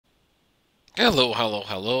Hello, hello,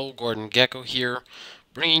 hello. Gordon Gecko here,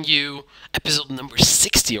 bringing you episode number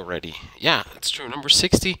 60 already. Yeah, it's true, number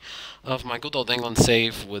 60 of my good old England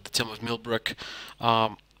save with the team of Millbrook.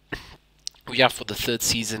 Um, we are for the third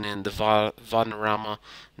season in the Vanarama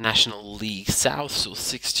National League South, so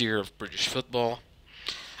sixth year of British football.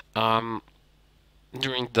 Um,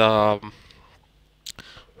 during the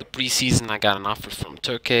preseason, I got an offer from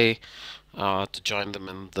Turkey to join them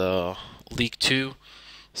in the League Two.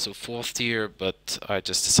 So fourth year, but I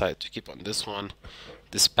just decided to keep on this one,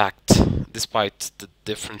 despite the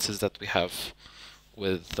differences that we have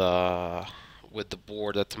with the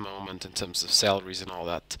board at the moment in terms of salaries and all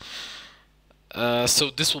that. So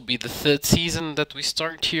this will be the third season that we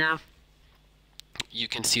start here. You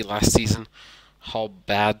can see last season how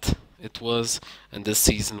bad it was, and this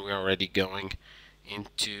season we're already going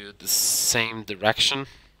into the same direction.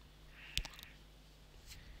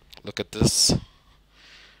 Look at this,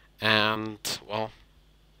 and well,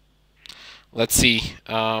 let's see.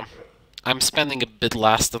 I'm spending a bit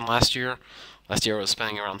less than last year. Last year I was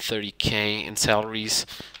spending around 30k in salaries.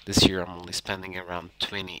 This year I'm only spending around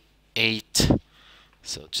 28.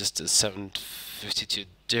 So just a 752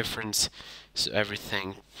 difference. So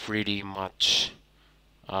everything pretty much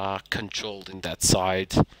controlled in that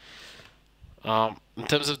side. In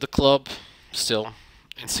terms of the club, still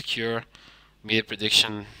insecure. Media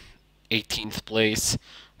prediction 18th place.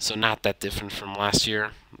 So not that different from last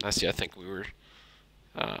year. Last year I think we were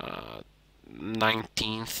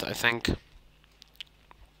 19th, I think.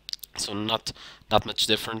 So not much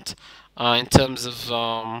different. In terms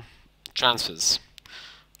of transfers,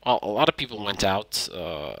 well, a lot of people went out.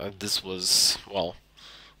 This was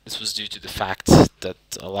due to the fact that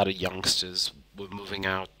a lot of youngsters were moving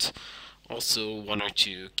out. Also, one or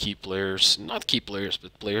two key players, not key players,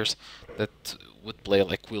 but players that would play,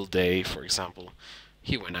 like Will Day, for example.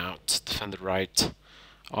 He went out, defender right.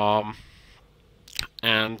 Um,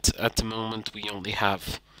 and at the moment, we only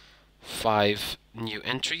have 5 new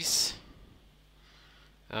entries.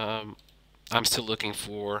 I'm still looking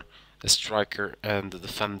for a striker and a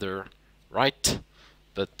defender right,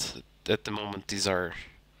 but at the moment these are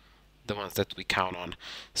the ones that we count on.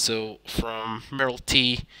 So from Merrill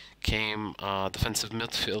T came defensive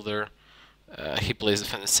midfielder. He plays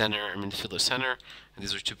defensive center and midfielder center. And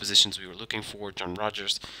these are two positions we were looking for. John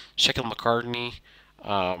Rogers, Shekel McCartney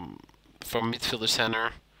from midfielder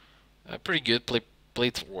center. Pretty good.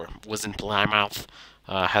 Played for was in Plymouth.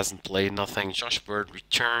 Hasn't played nothing. Josh Bird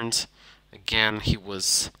returns again. He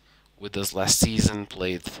was with us last season.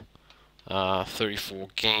 Played 34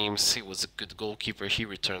 games. He was a good goalkeeper. He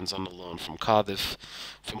returns on the loan from Cardiff,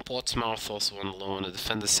 from Portsmouth, also on loan, a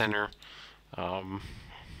defender center. Um,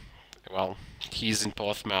 well, he's in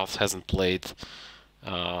Portsmouth. Hasn't played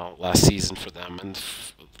last season for them, and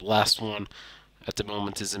the last one at the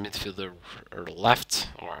moment is a midfielder left,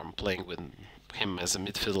 or I'm playing with him as a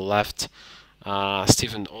midfielder left.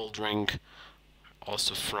 Stephen Oldring,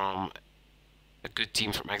 also from a good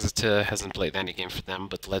team from Exeter, hasn't played any game for them,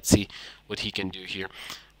 but let's see what he can do here.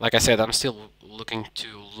 Like I said, I'm still looking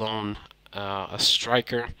to loan a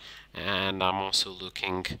striker, and I'm also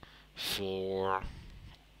looking for,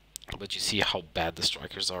 but you see how bad the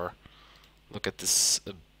strikers are. Look at this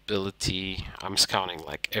ability. I'm scouting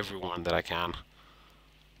like everyone that I can.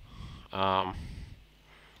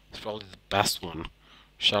 It's probably the best one.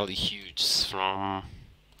 Charlie Hughes from,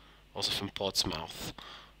 also from Portsmouth.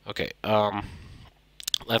 Okay,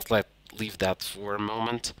 let's leave that for a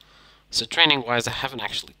moment. So training wise, I haven't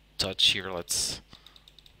actually touched here.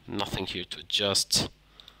 Nothing here to adjust.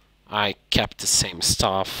 I kept the same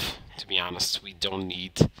stuff. To be honest, we don't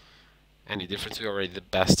need any difference. We're already the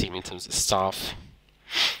best team in terms of staff.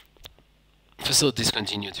 Facilities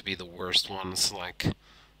continue to be the worst ones, like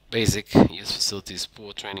basic youth facilities,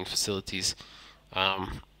 poor training facilities.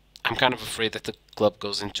 I'm kind of afraid that the club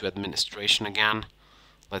goes into administration again.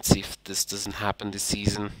 Let's see if this doesn't happen this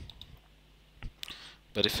season.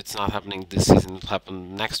 But if it's not happening this season, it'll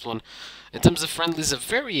happen next one. In terms of friendlies,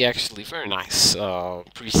 actually very nice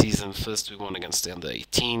preseason. First we won against the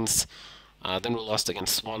under-18s. Then we lost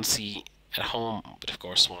against Swansea at home. But of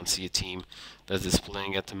course Swansea, a team that is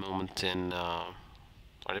playing at the moment in... are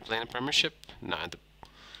they playing the Premiership? No,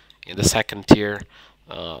 in the second tier.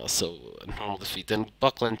 So a normal defeat. Then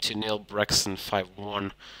Buckland 2-0, Brexton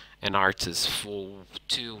 5-1, and Artis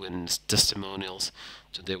 4-2 in testimonials.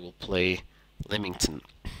 So they will play Leamington.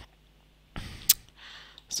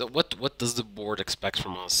 So what does the board expect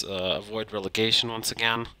from us? Avoid relegation once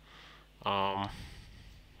again.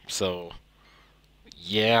 So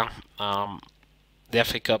yeah, the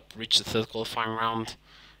FA Cup reached the third qualifying round,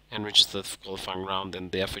 and reach the qualifying round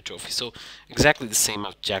and the FA Trophy. So exactly the same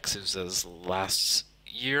objectives as last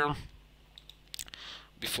year.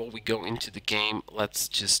 Before we go into the game, let's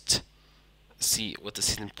just see what the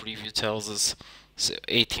season preview tells us. So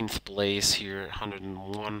 18th place here,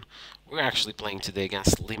 101. We're actually playing today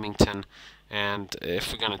against Leamington, and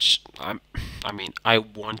if we're gonna, I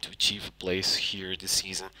want to achieve a place here this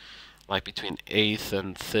season, like between 8th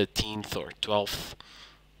and 13th or 12th.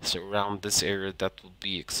 So around this area, that would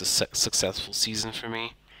be a successful season for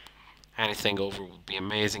me. Anything over would be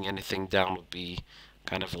amazing. Anything down would be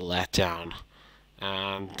kind of a letdown.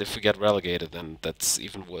 And if we get relegated, then that's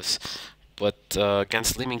even worse. But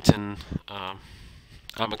against Leamington,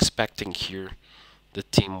 I'm expecting here the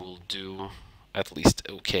team will do at least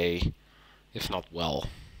okay, if not well.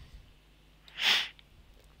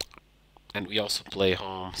 And we also play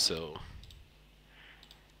home, so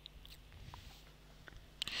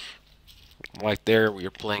right there we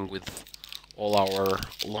are playing with all our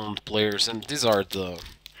loaned players, and these are the,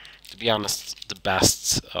 to be honest, the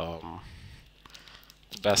best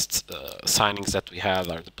signings that we have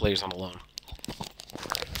are the players on loan.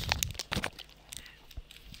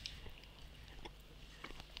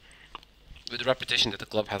 With the reputation that the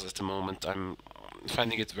club has at the moment, I'm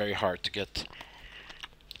finding it very hard to get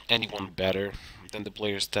anyone better than the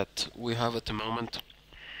players that we have at the moment.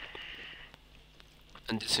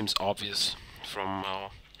 And this seems obvious from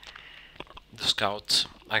the scouts.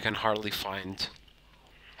 I can hardly find,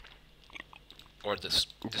 or the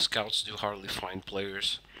scouts do hardly find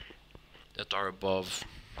players that are above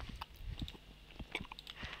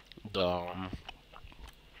the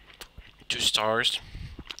 2 stars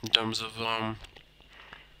in terms of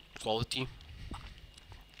quality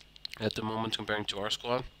at the moment comparing to our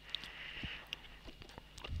squad.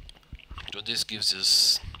 So this gives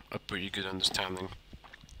us a pretty good understanding.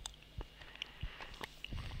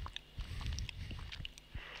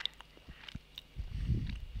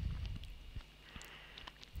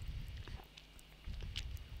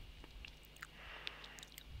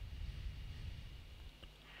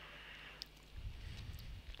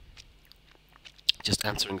 Just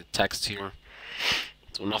answering the text here.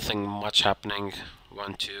 So nothing much happening.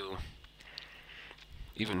 1-2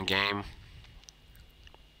 even game.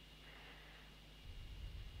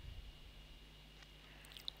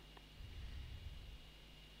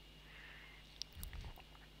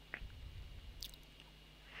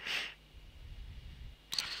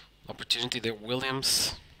 Opportunity there,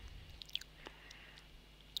 Williams.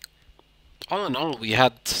 All in all, we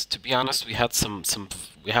had, to be honest, we had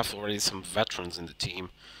we have already some veterans in the team.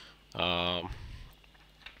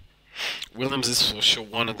 Williams is for sure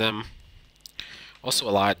one of them. Also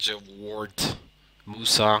Elijah, Ward,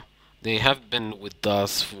 Musa. They have been with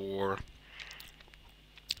us for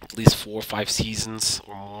at least 4 or 5 seasons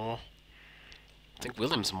or more. I think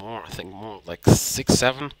Williams more. I think more, like 6,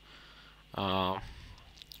 7. And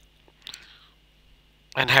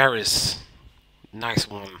Harris, nice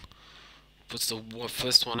one. Puts the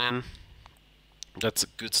first one in. That's a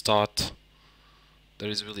good start. That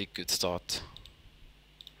is really a good start.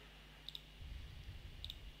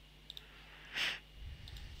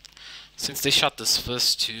 Since they shot this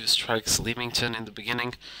first 2 strikes Leamington in the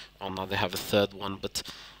beginning, well, now they have a third one, but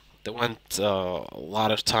they went a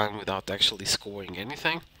lot of time without actually scoring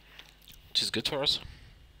anything, which is good for us.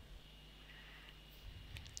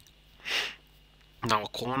 Now a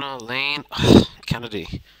corner, lane,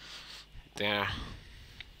 Kennedy, there.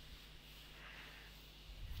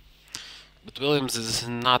 But Williams is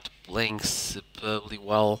not playing superbly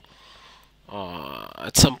well.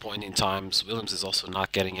 At some point in times, Williams is also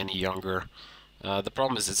not getting any younger. The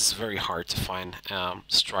problem is it's very hard to find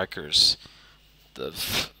strikers the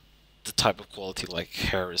type of quality like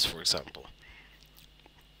Harris, for example.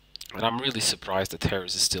 And I'm really surprised that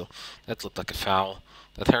Harris is still, that looked like a foul,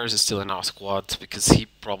 that Harris is still in our squad, because he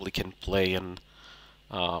probably can play in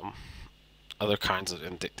other kinds of,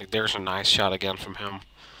 and there's a nice shot again from him.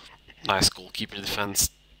 Nice goalkeeper defense.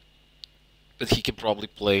 But he can probably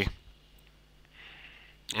play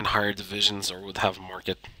in higher divisions, or would have a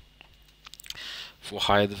market for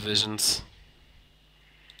higher divisions.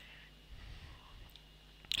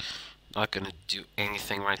 Not gonna do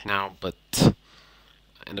anything right now, but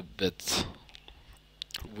in a bit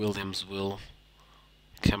Williams will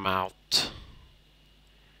come out.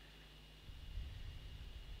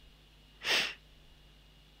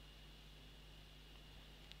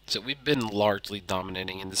 So we've been largely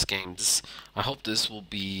dominating in this game. I hope this will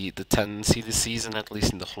be the tendency this season, at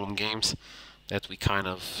least in the home games, that we kind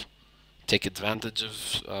of take advantage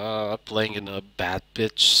of playing in a bad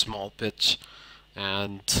pitch, small pitch,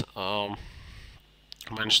 and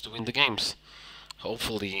manage to win the games.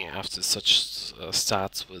 Hopefully, after such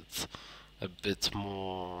stats with a bit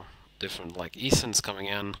more different, like Eason's coming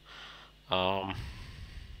in. Um,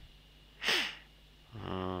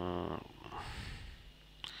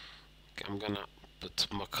 I'm gonna put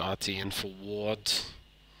McCarthy in for Ward,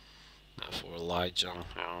 for Elijah,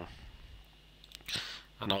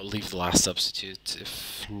 and I'll leave the last substitute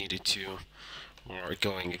if needed to, or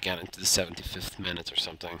going again into the 75th minute or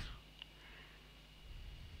something.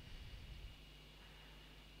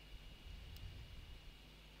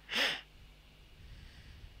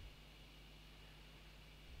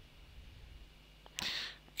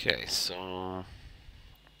 Okay, so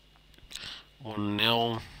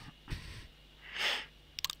 1-0.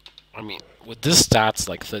 I mean, with this stats,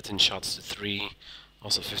 like 13 shots to 3,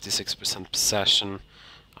 also 56% possession,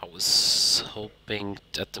 I was hoping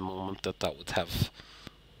at the moment that that would have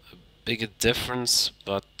a bigger difference,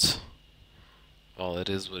 but, well, it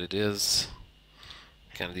is what it is.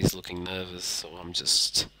 Kennedy's looking nervous, so I'm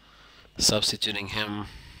just substituting him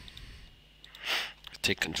to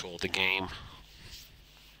take control of the game.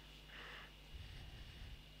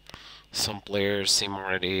 Some players seem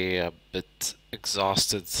already a bit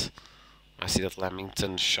exhausted. I see that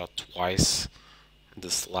Lamington shot twice in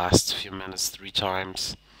this last few minutes, 3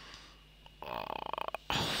 times.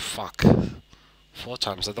 Fuck. 4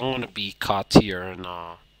 times. I don't want to be caught here and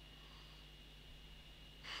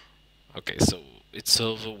okay, so it's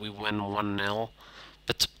over. We win 1-0.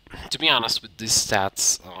 But to be honest with these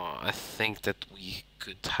stats, I think that we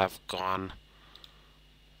could have gone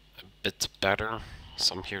a bit better.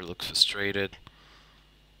 Some here look frustrated.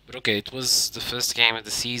 But okay, it was the first game of the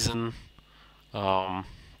season. A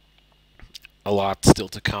lot still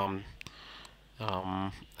to come.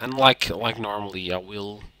 And like normally, I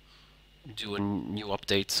will do a new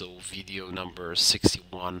update, so video number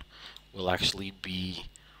 61 will actually be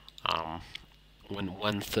when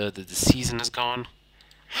 1/3 of the season is gone.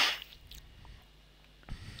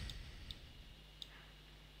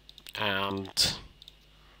 And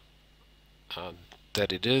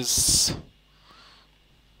that it is.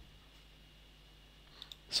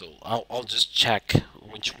 So I'll just check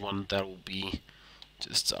which one that will be.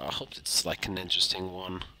 Just I hope it's like an interesting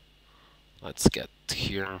one. Let's get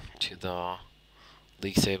here to the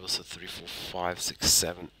league table. So 3, 4, 5, 6,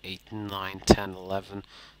 7, 8, 9, 10, 11,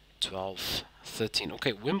 12, 13.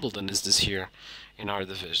 Okay, Wimbledon is this year in our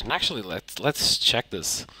division. Actually, let's check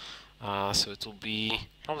this. So it will be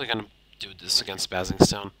probably gonna do this against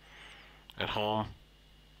Basingstoke at home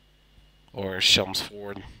or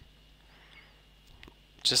Chelmsford.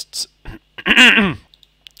 Just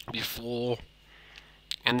before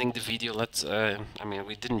ending the video, let's I mean,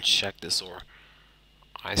 we didn't check this, or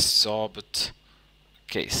I saw, but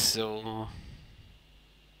okay, so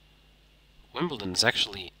Wimbledon is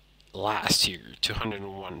actually last year,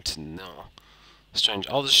 201 to 0. Strange.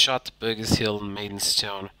 Aldershot, Burgess Hill,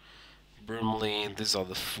 Maidstone, Brimley. These are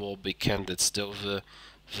the 4 big candidates. Dover,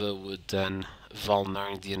 Verwood, and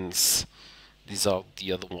Valnardians. These are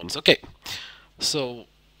the other ones. Okay, so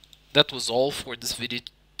that was all for this video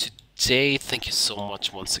today. Thank you so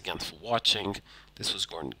much once again for watching. This was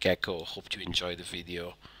Gordon Gecko. Hope you enjoyed the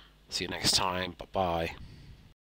video. See you next time. Bye bye.